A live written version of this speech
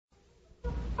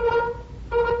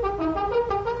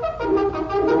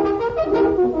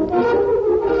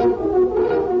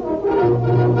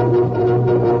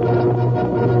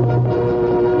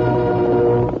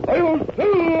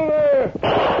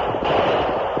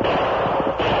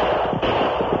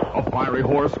fiery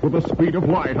horse with the speed of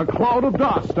light, a cloud of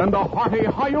dust, and a hearty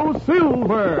hi-yo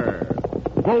silver.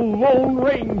 The Lone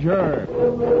Ranger.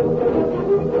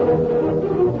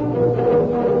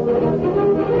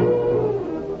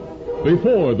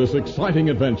 Before this exciting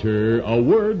adventure, a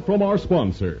word from our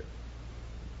sponsor.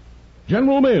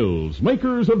 General Mills,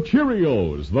 makers of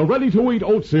Cheerios, the ready-to-eat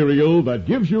oat cereal that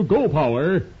gives you go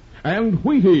power, and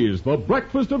Wheaties, the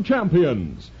breakfast of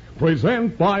champions,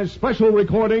 present by special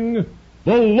recording,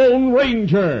 The Lone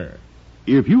Ranger.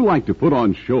 If you like to put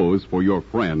on shows for your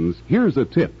friends, here's a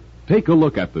tip. Take a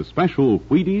look at the special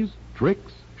Wheaties,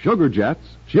 Trix, Sugar Jets,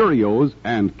 Cheerios,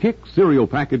 and Kick cereal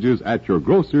packages at your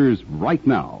grocer's right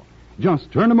now.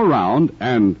 Just turn them around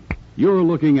and you're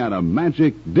looking at a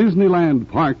magic Disneyland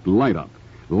park light-up.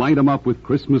 Light them up with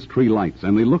Christmas tree lights,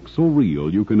 and they look so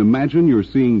real you can imagine you're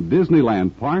seeing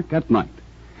Disneyland Park at night.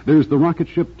 There's the rocket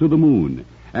ship to the moon,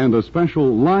 and a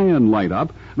special lion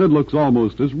light-up that looks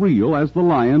almost as real as the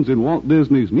lions in Walt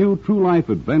Disney's new true-life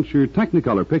adventure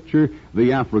Technicolor picture,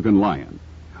 The African Lion.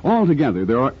 Altogether,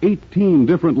 there are 18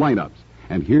 different light-ups,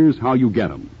 and here's how you get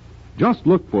them. Just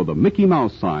look for the Mickey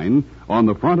Mouse sign on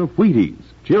the front of Wheaties,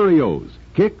 Cheerios,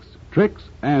 Kicks, Trix,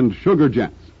 and Sugar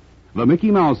Jets. The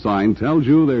Mickey Mouse sign tells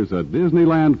you there's a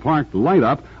Disneyland Park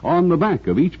light-up on the back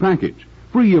of each package,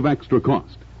 free of extra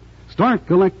cost. Start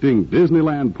collecting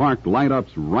Disneyland Park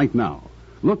light-ups right now.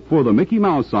 Look for the Mickey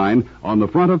Mouse sign on the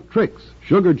front of Trix,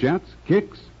 Sugar Jets,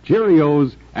 Kicks,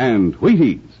 Cheerios, and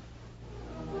Wheaties.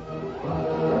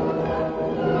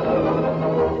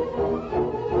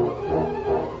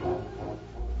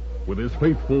 With his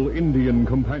faithful Indian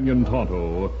companion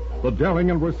Tonto, the daring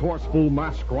and resourceful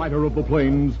masked rider of the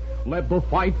plains led the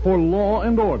fight for law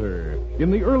and order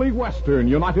in the early western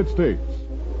United States.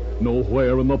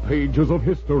 Nowhere in the pages of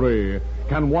history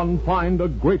can one find a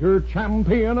greater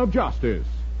champion of justice.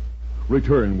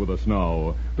 Return with us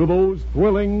now to those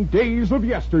thrilling days of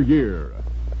yesteryear.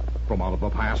 From out of the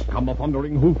past come the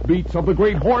thundering hoofbeats of the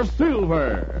great horse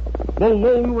Silver. The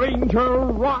Lone Ranger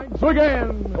rides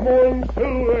again. Come on,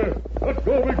 Silver. Let's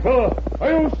go, big fella.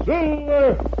 Hi-yo,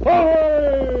 Silver.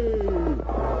 Hooray!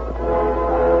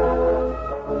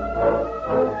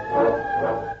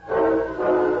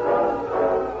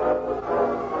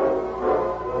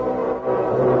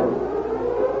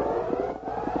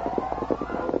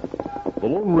 The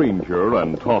Lone Ranger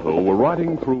and Tonto were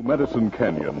riding through Medicine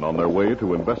Canyon on their way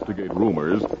to investigate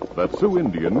rumors that Sioux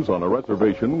Indians on a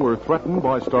reservation were threatened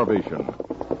by starvation.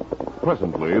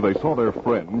 Presently, they saw their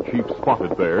friend, Chief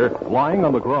Spotted Bear, lying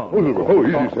on the ground. Oh,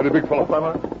 easy, steady, big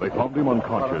fella. They found him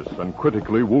unconscious and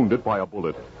critically wounded by a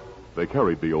bullet. They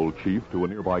carried the old chief to a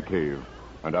nearby cave,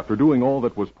 and after doing all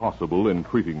that was possible in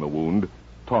treating the wound,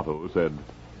 Tonto said,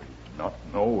 Not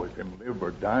know if him live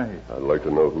or die. I'd like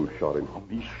to know who shot him. I'll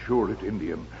be sure it's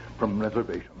Indian from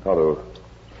reservation. Tonto,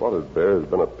 Spotted Bear has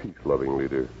been a peace-loving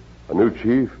leader. A new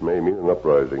chief may mean an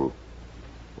uprising.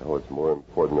 Now it's more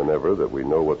important than ever that we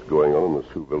know what's going on in the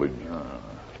Sioux village.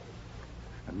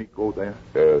 And me go there?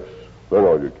 Yes, learn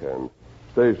all you can.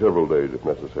 Stay several days if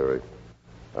necessary.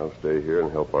 I'll stay here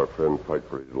and help our friend fight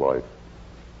for his life.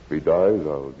 If he dies,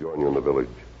 I'll join you in the village.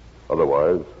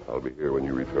 Otherwise, I'll be here when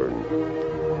you return.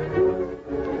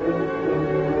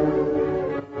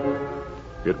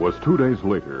 It was 2 days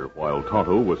later, while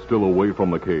Tonto was still away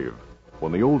from the cave,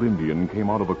 when the old Indian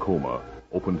came out of a coma,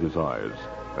 opened his eyes,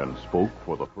 and spoke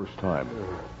for the first time.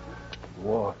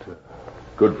 Water.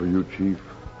 Good for you, Chief.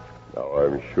 Now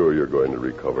I'm sure you're going to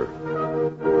recover.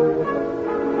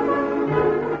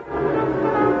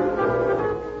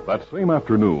 That same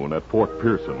afternoon at Fort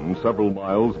Pearson, several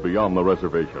miles beyond the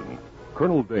reservation,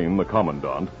 Colonel Dane, the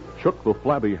commandant, shook the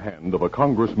flabby hand of a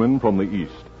congressman from the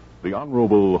east, the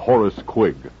Honorable Horace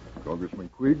Quigg. Congressman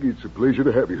Quigg, it's a pleasure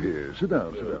to have you here. Sit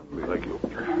down, please. Thank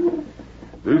you.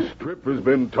 This trip has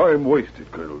been time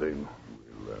wasted, Colonel Dane.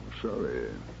 Well, I'm sorry.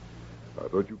 I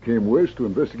thought you came west to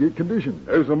investigate conditions.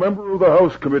 As a member of the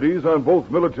House committees on both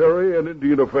military and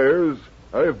Indian affairs,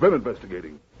 I have been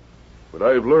investigating. But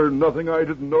I've learned nothing I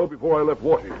didn't know before I left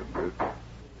Washington.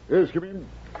 Yes, come in.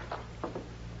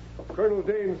 Colonel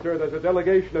Dane, sir, there's a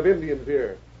delegation of Indians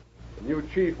here. The new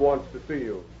chief wants to see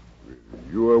you.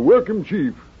 You are welcome,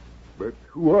 Chief. But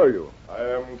who are you? I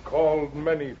am called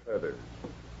Many Feathers.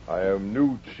 I am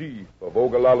new chief of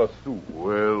Ogallala Sioux.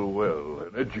 Well,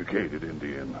 an educated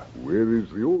Indian. Where is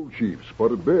the old chief,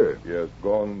 Spotted Bear? He has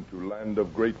gone to land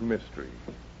of great mystery.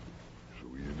 So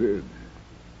he's dead.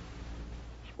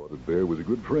 Spotted Bear was a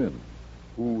good friend.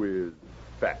 Who is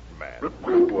Fat Man?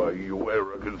 Why, you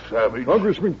arrogant savage.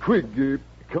 Congressman Quigg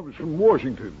comes from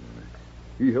Washington.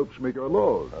 He helps make our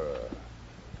laws.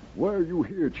 Why are you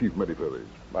here, Chief Many Feathers?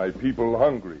 My people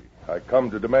hungry. I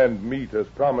come to demand meat as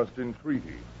promised in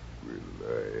treaty. Well,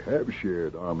 I have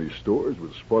shared Army stores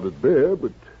with Spotted Bear,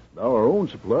 but now our own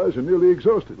supplies are nearly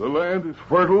exhausted. The land is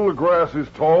fertile, the grass is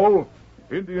tall.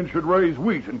 Indians should raise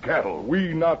wheat and cattle.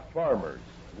 We not farmers.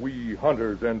 We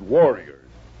hunters and warriors.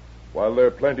 While there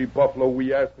plenty buffalo,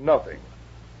 we ask nothing.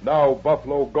 Now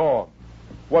buffalo gone.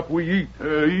 What we eat?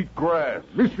 Eat grass.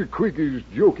 Mr. Quigg is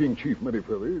joking, Chief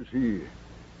Manyfeathers.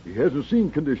 He hasn't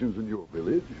seen conditions in your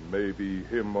village. Maybe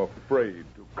him afraid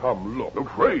to come look.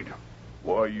 Afraid?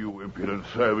 Why, you impudent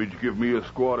savage, give me a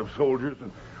squad of soldiers,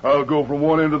 and I'll go from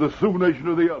one end of the Sioux Nation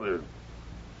to the other.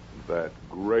 That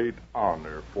great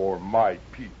honor for my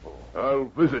people. I'll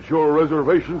visit your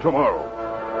reservation tomorrow.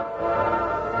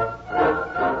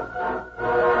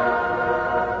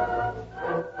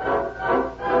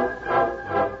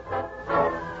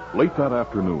 Late that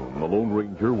afternoon, the Lone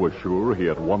Ranger was sure he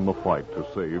had won the fight to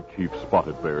save Chief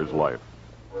Spotted Bear's life.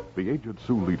 The aged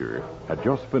Sioux leader had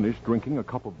just finished drinking a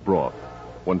cup of broth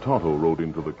when Tonto rode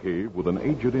into the cave with an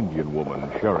aged Indian woman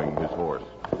sharing his horse.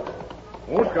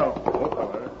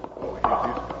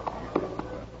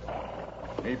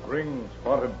 He brings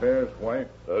Spotted Bear's wife.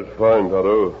 That's fine,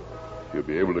 Tonto. You'll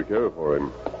be able to care for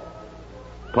him.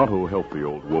 Tonto helped the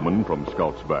old woman from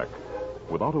Scout's back.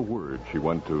 Without a word, she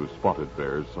went to Spotted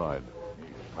Bear's side.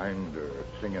 He find her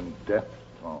singing death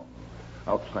song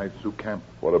outside Sioux camp.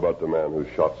 What about the man who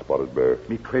shot Spotted Bear?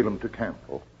 Me trail him to camp.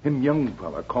 Him young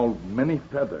fella called Many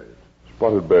Feathers.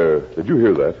 Spotted Bear, did you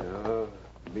hear that?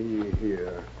 Me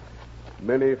here.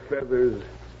 Many Feathers,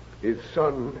 his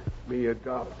son, me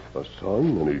adopt. A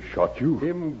son, and he shot you?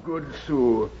 Him good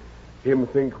Sioux. Him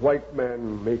think white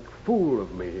man make fool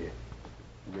of me.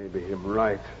 Maybe him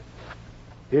right.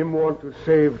 Him want to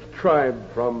save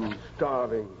tribe from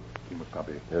starving.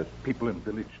 Kimasabi. Yes. People in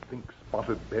village think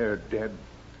Spotted Bear dead.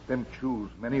 Then choose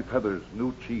Many Feathers,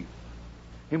 new chief.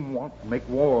 Him want make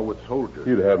war with soldiers.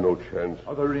 He'd have no chance.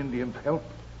 Other Indians help.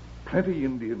 Plenty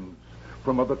Indians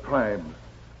from other tribes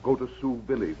go to Sioux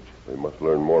village. We must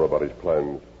learn more about his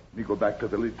plans. Me go back to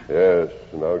village. Yes,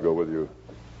 and I'll go with you.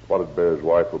 Spotted Bear's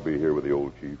wife will be here with the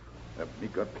old chief. Have me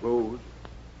got clothes?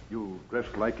 You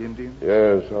dressed like Indian?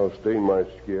 Yes, I'll stain my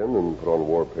skin and put on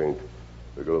war paint.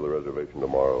 We'll go to the reservation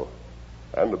tomorrow.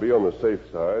 And to be on the safe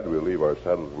side, we'll leave our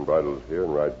saddles and bridles here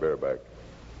and ride bareback.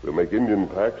 We'll make Indian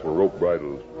packs and rope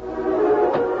bridles.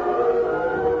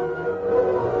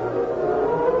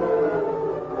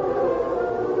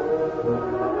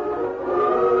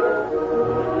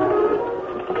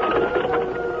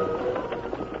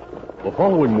 The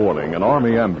following morning, an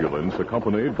Army ambulance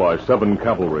accompanied by 7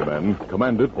 cavalrymen,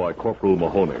 commanded by Corporal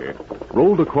Mahoney,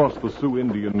 rolled across the Sioux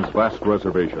Indians' vast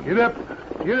reservation. Get up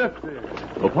there.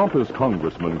 The pompous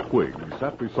Congressman Quigg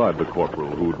sat beside the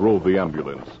corporal who drove the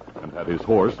ambulance and had his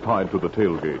horse tied to the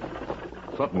tailgate.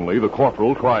 Suddenly, the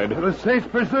corporal cried, The saints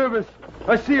preserve us.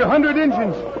 I see 100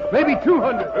 Indians, maybe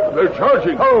 200. They're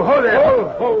charging. Ho there.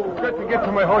 Ho. Got to get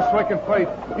to my horse so I can fight.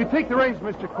 You take the reins,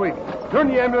 Mr. Quigg. Turn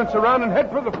the ambulance around and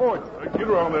head for the fort. Get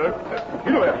around there.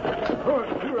 Get around.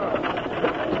 Get around.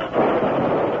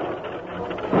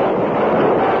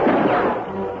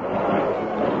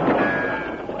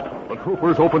 The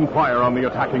troopers opened fire on the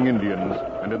attacking Indians,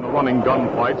 and in the running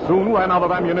gunfight soon ran out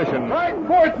of ammunition. Right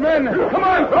forth, men. Come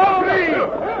on, follow me.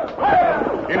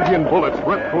 Indian bullets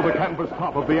ripped through the canvas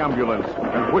top of the ambulance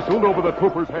and whistled over the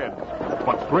troopers' heads.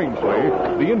 But strangely,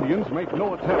 the Indians make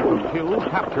no attempt to kill,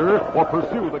 capture, or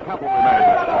pursue the cavalrymen.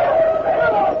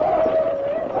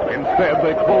 Instead,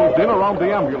 they closed in around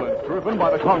the ambulance, driven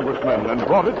by the congressmen, and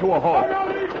brought it to a halt.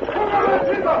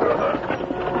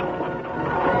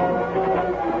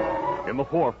 In the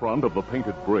forefront of the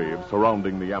painted brave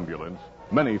surrounding the ambulance,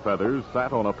 Many Feathers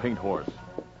sat on a paint horse.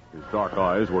 His dark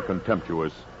eyes were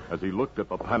contemptuous as he looked at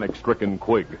the panic-stricken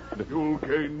Quigg. You'll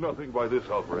gain nothing by this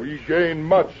outrage. We gain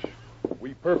much.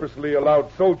 We purposely allowed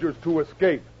soldiers to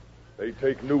escape. They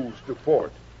take news to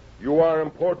fort. You are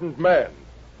important man.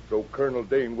 So Colonel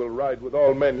Dane will ride with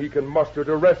all men he can muster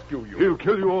to rescue you. He'll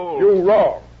kill you all. You're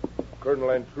wrong. Colonel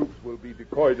and troops will be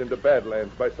decoyed into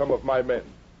Badlands by some of my men.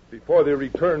 Before they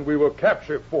return, we will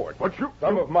capture fort. But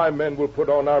Some of my men will put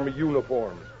on army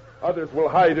uniforms. Others will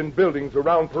hide in buildings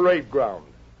around parade ground.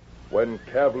 When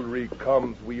cavalry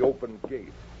comes, we open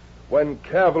gates. When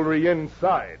cavalry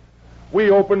inside, we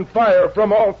open fire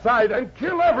from all sides and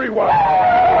kill everyone.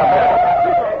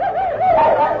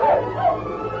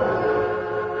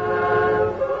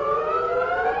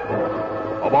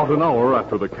 About an hour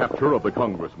after the capture of the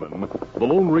congressman, the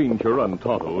Lone Ranger and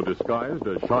Tonto, disguised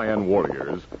as Cheyenne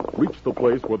warriors, reached the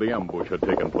place where the ambush had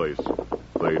taken place.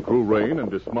 They drew rein and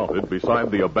dismounted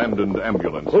beside the abandoned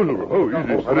ambulance.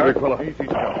 Easy, steady, big fella. Easy,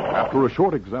 Joe. After a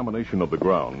short examination of the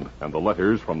ground and the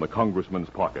letters from the congressman's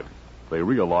pocket, they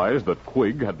realized that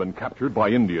Quigg had been captured by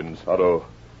Indians. Otto,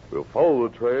 we'll follow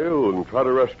the trail and try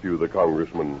to rescue the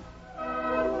congressman.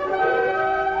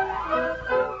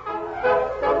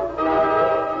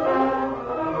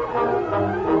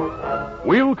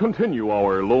 We'll continue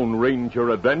our Lone Ranger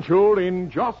adventure in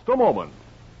just a moment.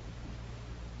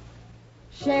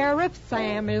 Sheriff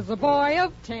Sam is a boy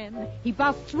of 10. He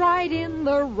busts right in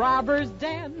the robber's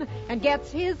den and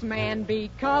gets his man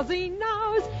because he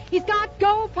knows he's got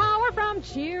go power from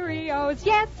Cheerios.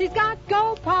 Yes, he's got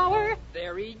go power.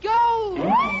 There he goes.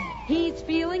 He's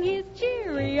feeling his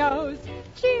Cheerios.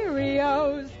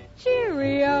 Cheerios.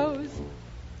 Cheerios.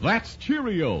 That's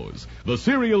Cheerios, the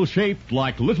cereal shaped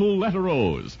like little letter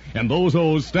O's. And those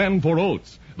O's stand for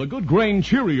oats. The good grain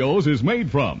Cheerios is made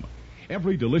from.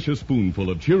 Every delicious spoonful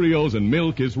of Cheerios and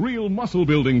milk is real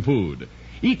muscle-building food.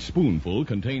 Each spoonful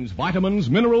contains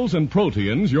vitamins, minerals, and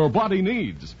proteins your body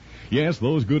needs. Yes,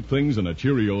 those good things in a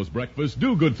Cheerios breakfast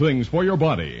do good things for your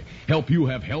body. Help you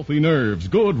have healthy nerves,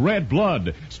 good red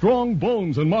blood, strong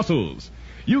bones and muscles.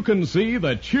 You can see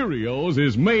that Cheerios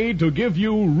is made to give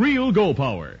you real go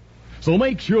power. So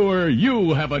make sure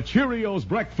you have a Cheerios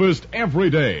breakfast every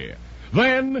day.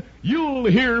 Then you'll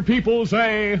hear people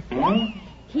say,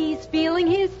 He's feeling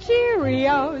his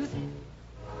Cheerios.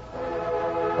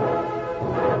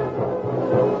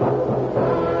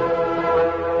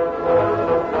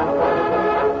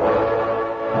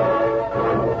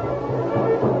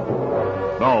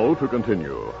 Now to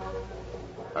continue.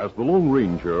 As the Lone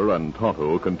Ranger and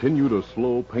Tonto continued a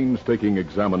slow, painstaking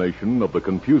examination of the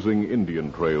confusing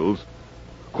Indian trails,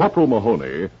 Corporal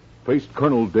Mahoney faced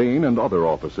Colonel Dane and other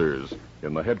officers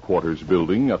in the headquarters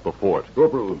building at the fort.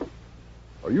 Corporal,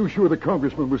 are you sure the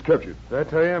congressman was captured?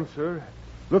 That I am, sir.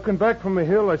 Looking back from the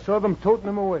hill, I saw them toting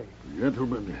him away.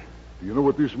 Gentlemen, do you know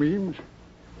what this means?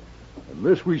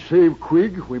 Unless we save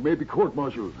Quigg, we may be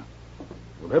court-martialed.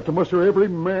 We'll have to muster every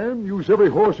man, use every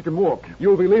horse that can walk.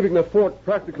 You'll be leaving the fort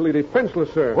practically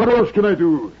defenseless, sir. What else can I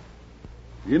do?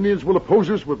 The Indians will oppose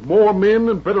us with more men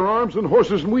and better arms and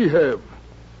horses than we have.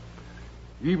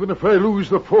 Even if I lose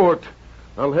the fort,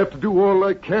 I'll have to do all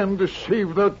I can to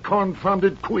save that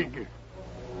confounded Quigg.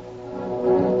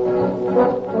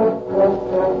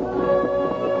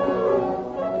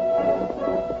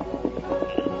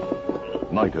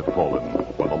 Night had fallen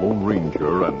when the Lone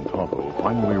Ranger and Tonto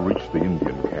finally reached the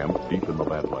Indian camp deep in the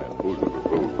Badlands.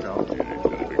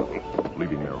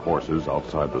 Leaving their horses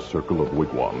outside the circle of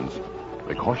wigwams,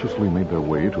 they cautiously made their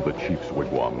way to the chief's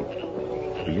wigwam.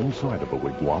 The inside of the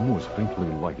wigwam was faintly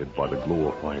lighted by the glow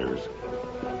of fires.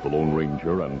 The Lone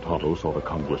Ranger and Tonto saw the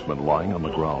congressman lying on the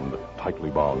ground, tightly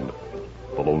bound.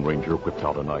 The Lone Ranger whipped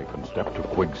out a knife and stepped to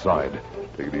Quigg's side.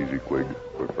 Take it easy, Quigg.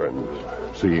 We're friends.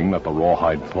 Seeing that the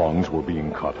rawhide thongs were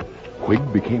being cut,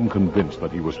 Quigg became convinced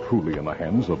that he was truly in the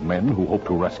hands of men who hoped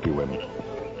to rescue him.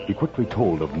 He quickly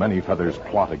told of Many Feathers'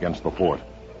 plot against the fort.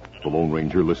 The Lone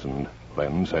Ranger listened,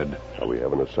 then said, Are we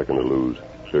having a second to lose?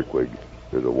 Here, Quigg.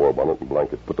 Here's a war bonnet and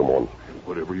blanket. Put them on.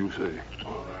 Whatever you say.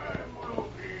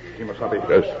 Kimasabi.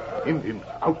 Yes? Indians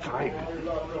outside.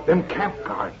 Them camp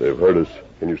guards. They've heard us.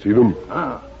 Can you see them?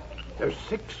 There's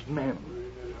 6 men.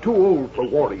 2 old for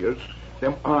warriors.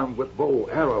 Them armed with bow,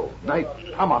 arrow, knife,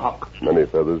 tomahawk. Many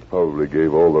Feathers probably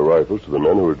gave all the rifles to the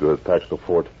men who were to attack the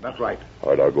fort. That's right.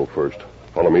 All right, I'll go first.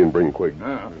 Follow me and bring Quigg.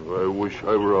 I wish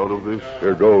I were out of this.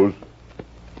 Here goes.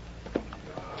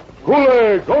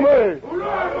 Gule! Gome!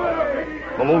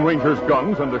 The Lone Ranger's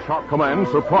guns and a sharp command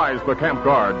surprised the camp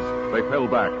guards. They fell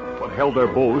back, but held their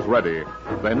bows ready.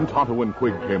 Then Tonto and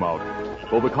Quigg came out.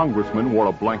 Though the congressman wore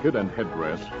a blanket and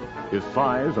headdress, his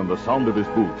size and the sound of his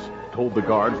boots told the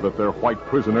guards that their white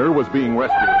prisoner was being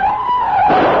rescued.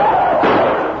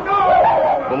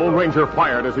 The Lone Ranger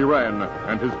fired as he ran,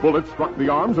 and his bullet struck the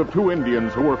arms of 2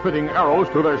 Indians who were fitting arrows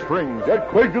to their strings. Get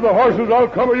Quigg to the horses. I'll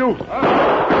cover you.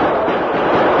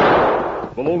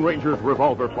 The Lone Ranger's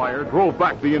revolver fire drove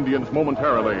back the Indians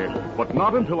momentarily, but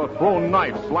not until a thrown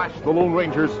knife slashed the Lone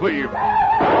Ranger's sleeve.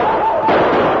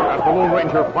 As the Lone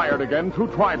Ranger fired again, 2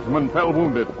 tribesmen fell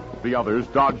wounded. The others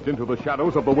dodged into the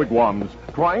shadows of the wigwams,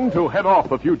 trying to head off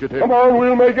the fugitive. Come on,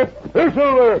 we'll make it. Here,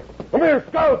 Silver. Come here,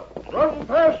 Scout. Run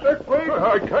faster, Quigg.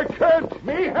 I can't.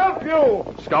 Me help you.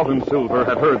 Scout and Silver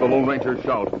had heard the Lone Ranger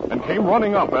shout and came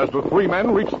running up as the 3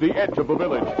 men reached the edge of the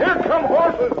village. Here come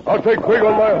horses. I'll take Quigg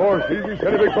on my horse. Easy,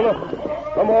 steady, big fella.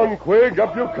 Come on, Quigg.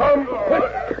 Up you come.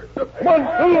 Come on,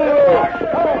 Silver.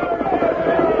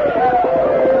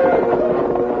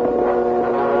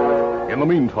 In the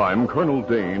meantime, Colonel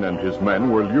Dane and his men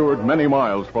were lured many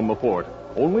miles from the fort,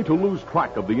 only to lose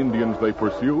track of the Indians they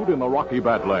pursued in the Rocky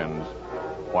Badlands.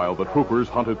 While the troopers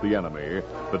hunted the enemy,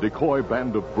 the decoy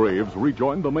band of braves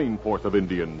rejoined the main force of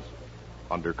Indians.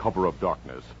 Under cover of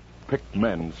darkness, picked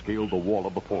men scaled the wall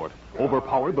of the fort,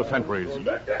 overpowered the sentries.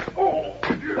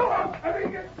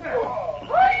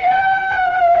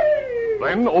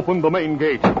 Then opened the main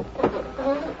gate.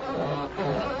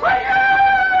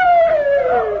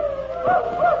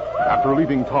 After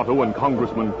leaving Tonto and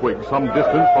Congressman Quigg some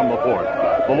distance from the fort,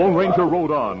 the Lone Ranger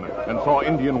rode on and saw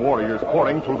Indian warriors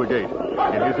pouring through the gate.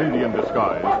 In his Indian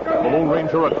disguise, the Lone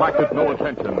Ranger attracted no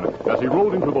attention as he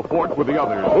rode into the fort with the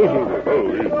others.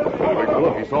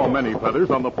 He saw many feathers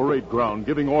on the parade ground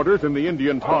giving orders in the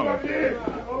Indian tongue.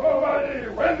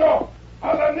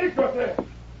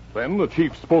 Then the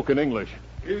chief spoke in English.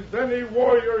 Is any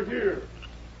warrior here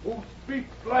who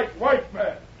speaks like white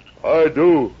man? I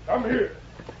do. Come here.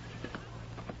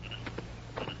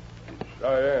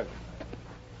 Cheyenne,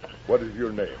 what is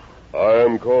your name? I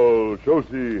am called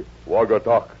Shosi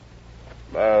Wagatak,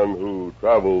 man who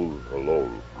travels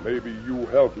alone. Maybe you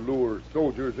help lure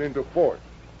soldiers into fort.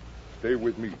 Stay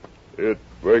with me. It's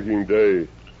breaking day.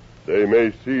 They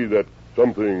may see that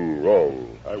something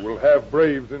wrong. I will have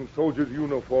braves in soldiers'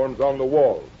 uniforms on the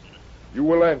walls. You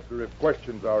will answer if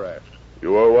questions are asked.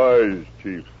 You are wise,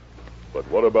 Chief. But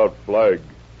what about flag?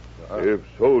 If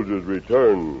soldiers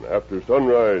return after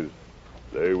sunrise,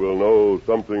 they will know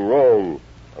something wrong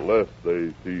unless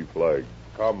they see flag.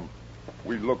 Come,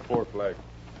 we look for flag.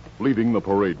 Leaving the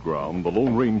parade ground, the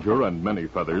Lone Ranger and Many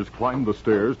Feathers climbed the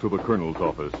stairs to the colonel's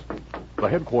office. The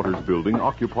headquarters building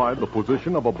occupied the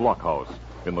position of a blockhouse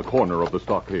in the corner of the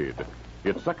stockade,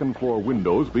 its second-floor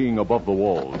windows being above the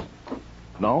walls.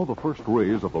 Now the first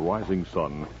rays of the rising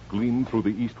sun gleamed through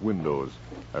the east windows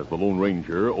as the Lone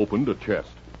Ranger opened a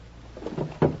chest.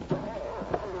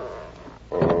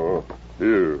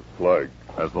 Here, flag.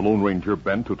 As the Lone Ranger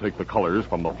bent to take the colors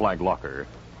from the flag locker,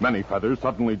 Many Feathers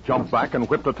suddenly jumped back and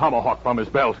whipped a tomahawk from his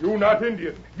belt. You not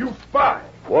Indian. You spy.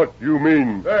 What you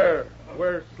mean? There,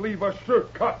 where sleeve of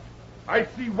shirt cut. I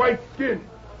see white skin.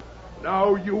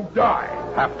 Now you die.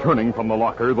 Half turning from the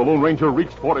locker, the Lone Ranger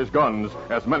reached for his guns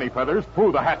as Many Feathers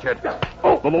threw the hatchet.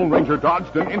 The Lone Ranger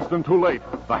dodged an instant too late.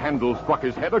 The handle struck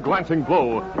his head a glancing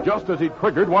blow just as he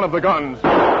triggered one of the guns.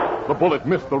 The bullet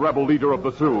missed the rebel leader of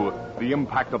the Sioux. The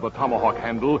impact of the tomahawk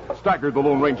handle staggered the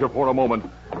Lone Ranger for a moment.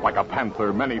 Like a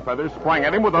panther, Many Feathers sprang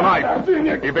at him with a knife.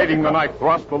 Evading the knife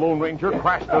thrust, the Lone Ranger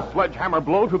crashed a sledgehammer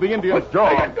blow to the Indian's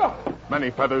jaw.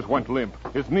 Many Feathers went limp.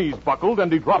 His knees buckled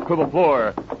and he dropped to the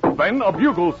floor. Then a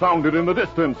bugle sounded in the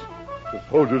distance. The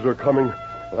soldiers are coming.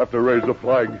 We'll have to raise the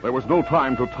flag. There was no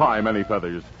time to tie Many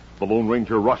Feathers. The Lone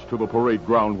Ranger rushed to the parade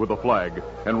ground with the flag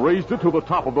and raised it to the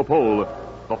top of the pole.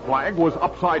 The flag was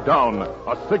upside down,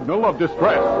 a signal of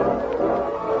distress.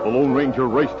 The Lone Ranger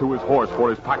raced to his horse for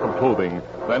his pack of clothing,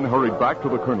 then hurried back to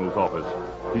the colonel's office.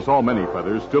 He saw Many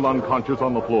Feathers still unconscious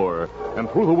on the floor, and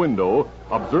through the window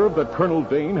observed that Colonel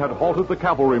Dane had halted the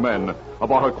cavalrymen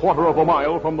about a quarter of a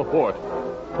mile from the fort.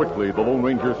 Quickly, the Lone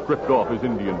Ranger stripped off his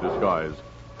Indian disguise.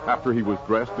 After he was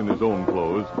dressed in his own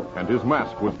clothes and his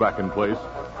mask was back in place,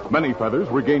 Many Feathers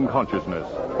regained consciousness.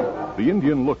 The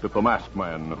Indian looked at the masked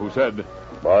man, who said,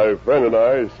 My friend and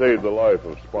I saved the life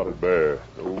of Spotted Bear.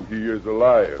 So he is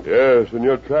alive. Yes, and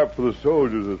your trap for the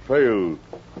soldiers has failed.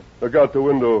 Look out the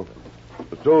window.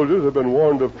 The soldiers have been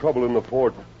warned of trouble in the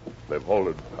fort. They've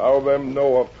halted. How them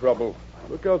know of trouble?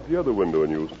 Look out the other window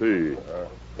and you'll see.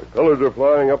 The colors are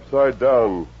flying upside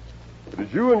down. It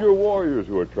is you and your warriors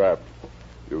who are trapped.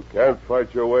 You can't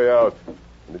fight your way out.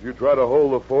 And if you try to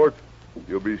hold the fort,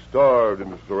 you'll be starved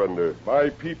into surrender. My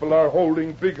people are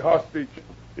holding big hostage.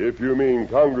 If you mean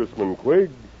Congressman Quigg,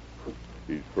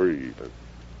 he's free.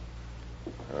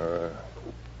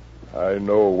 I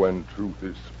know when truth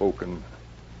is spoken,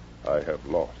 I have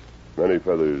lost. Many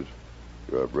Feathers,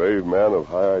 you're a brave man of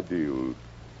high ideals.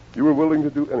 You were willing to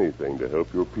do anything to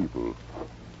help your people,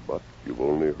 but you've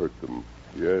only hurt them.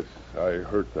 Yes, I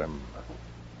hurt them.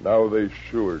 Now they're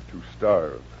sure to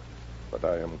starve. But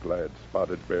I am glad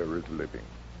Spotted Bear is living.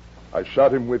 I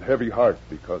shot him with heavy heart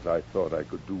because I thought I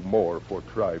could do more for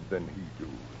tribe than he do.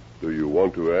 Do you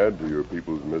want to add to your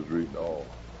people's misery? No.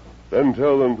 Then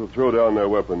tell them to throw down their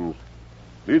weapons.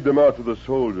 Lead them out to the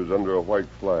soldiers under a white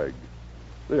flag.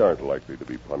 They aren't likely to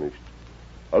be punished.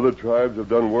 Other tribes have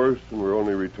done worse and were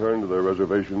only returned to their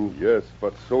reservations. Yes,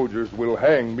 but soldiers will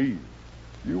hang me.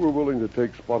 You were willing to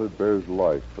take Spotted Bear's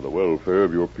life for the welfare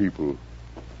of your people.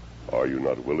 Are you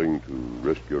not willing to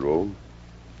risk your own?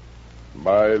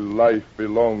 My life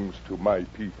belongs to my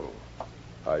people.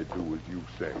 I do as you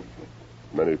say.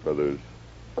 Many Feathers,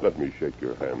 Let me shake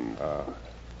your hand.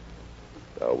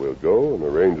 Now we'll go and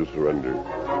arrange a surrender.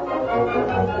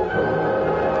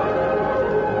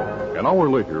 An hour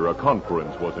later, a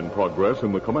conference was in progress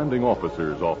in the commanding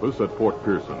officer's office at Fort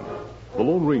Pearson. The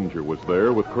Lone Ranger was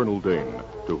there with Colonel Dane,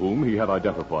 to whom he had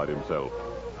identified himself.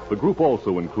 The group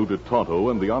also included Tonto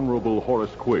and the Honorable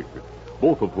Horace Quigg,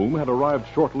 both of whom had arrived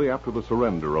shortly after the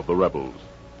surrender of the rebels.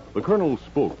 The colonel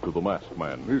spoke to the masked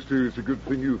man. Mister, it's a good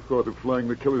thing you thought of flying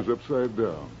the killers upside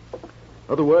down.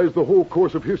 Otherwise, the whole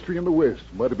course of history in the West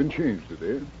might have been changed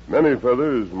today. Many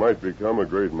feathers might become a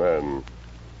great man.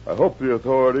 I hope the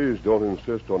authorities don't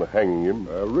insist on hanging him.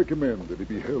 I recommend that he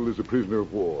be held as a prisoner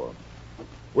of war.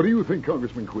 What do you think,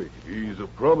 Congressman Quigg? He's a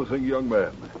promising young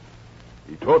man.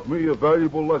 He taught me a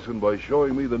valuable lesson by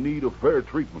showing me the need of fair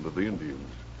treatment of the Indians.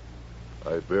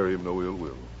 I bear him no ill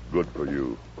will. Good for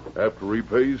you. After he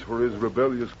pays for his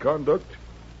rebellious conduct,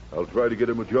 I'll try to get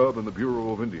him a job in the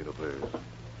Bureau of Indian Affairs.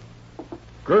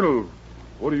 Colonel,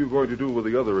 what are you going to do with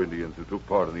the other Indians who took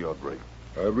part in the outbreak?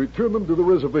 I'll return them to the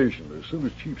reservation as soon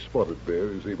as Chief Spotted Bear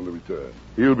is able to return.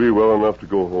 He'll be well enough to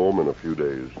go home in a few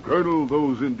days. Colonel,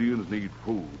 those Indians need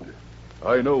food.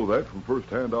 I know that from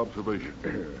first-hand observation.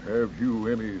 Have you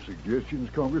any suggestions,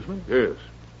 Congressman? Yes.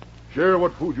 Share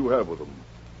what food you have with them.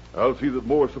 I'll see that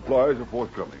more supplies are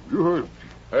forthcoming. You heard.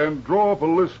 And draw up a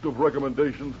list of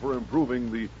recommendations for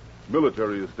improving the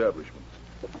military establishments,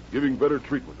 giving better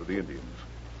treatment to the Indians.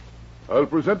 I'll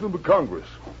present them to Congress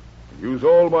and use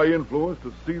all my influence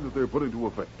to see that they're put into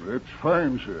effect. That's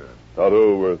fine, sir.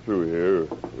 Otto, we're through here.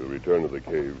 We'll return to the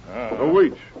cave. Oh,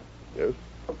 wait. Yes?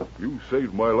 You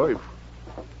saved my life.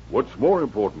 What's more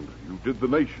important, you did the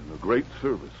nation a great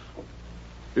service.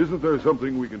 Isn't there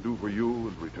something we can do for you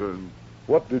in return?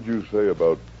 What did you say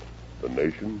about the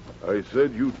nation? I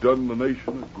said you'd done the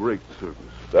nation a great service.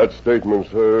 That statement,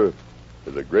 sir,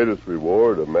 is the greatest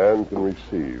reward a man can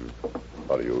receive.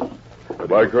 Adios.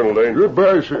 Goodbye, Colonel Dane.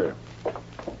 Goodbye, sir.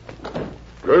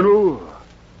 Colonel,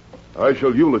 I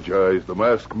shall eulogize the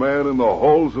masked man in the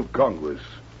halls of Congress.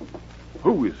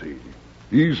 Who is he?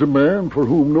 He's a man for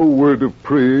whom no word of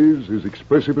praise is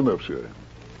expressive enough, sir.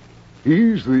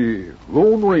 He's the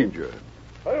Lone Ranger.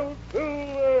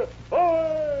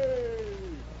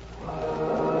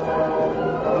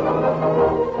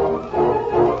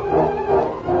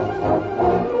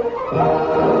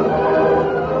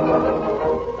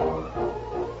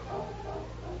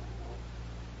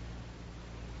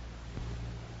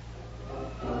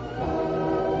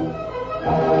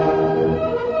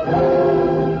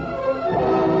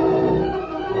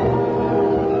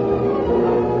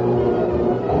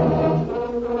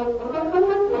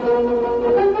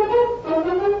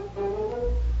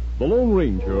 The Lone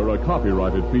Ranger, a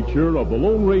copyrighted feature of the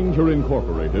Lone Ranger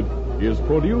Incorporated, is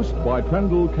produced by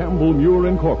Pendle Campbell Muir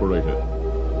Incorporated.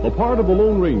 The part of the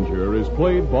Lone Ranger is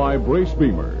played by Brace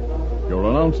Beamer. Your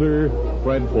announcer,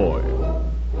 Fred Foy.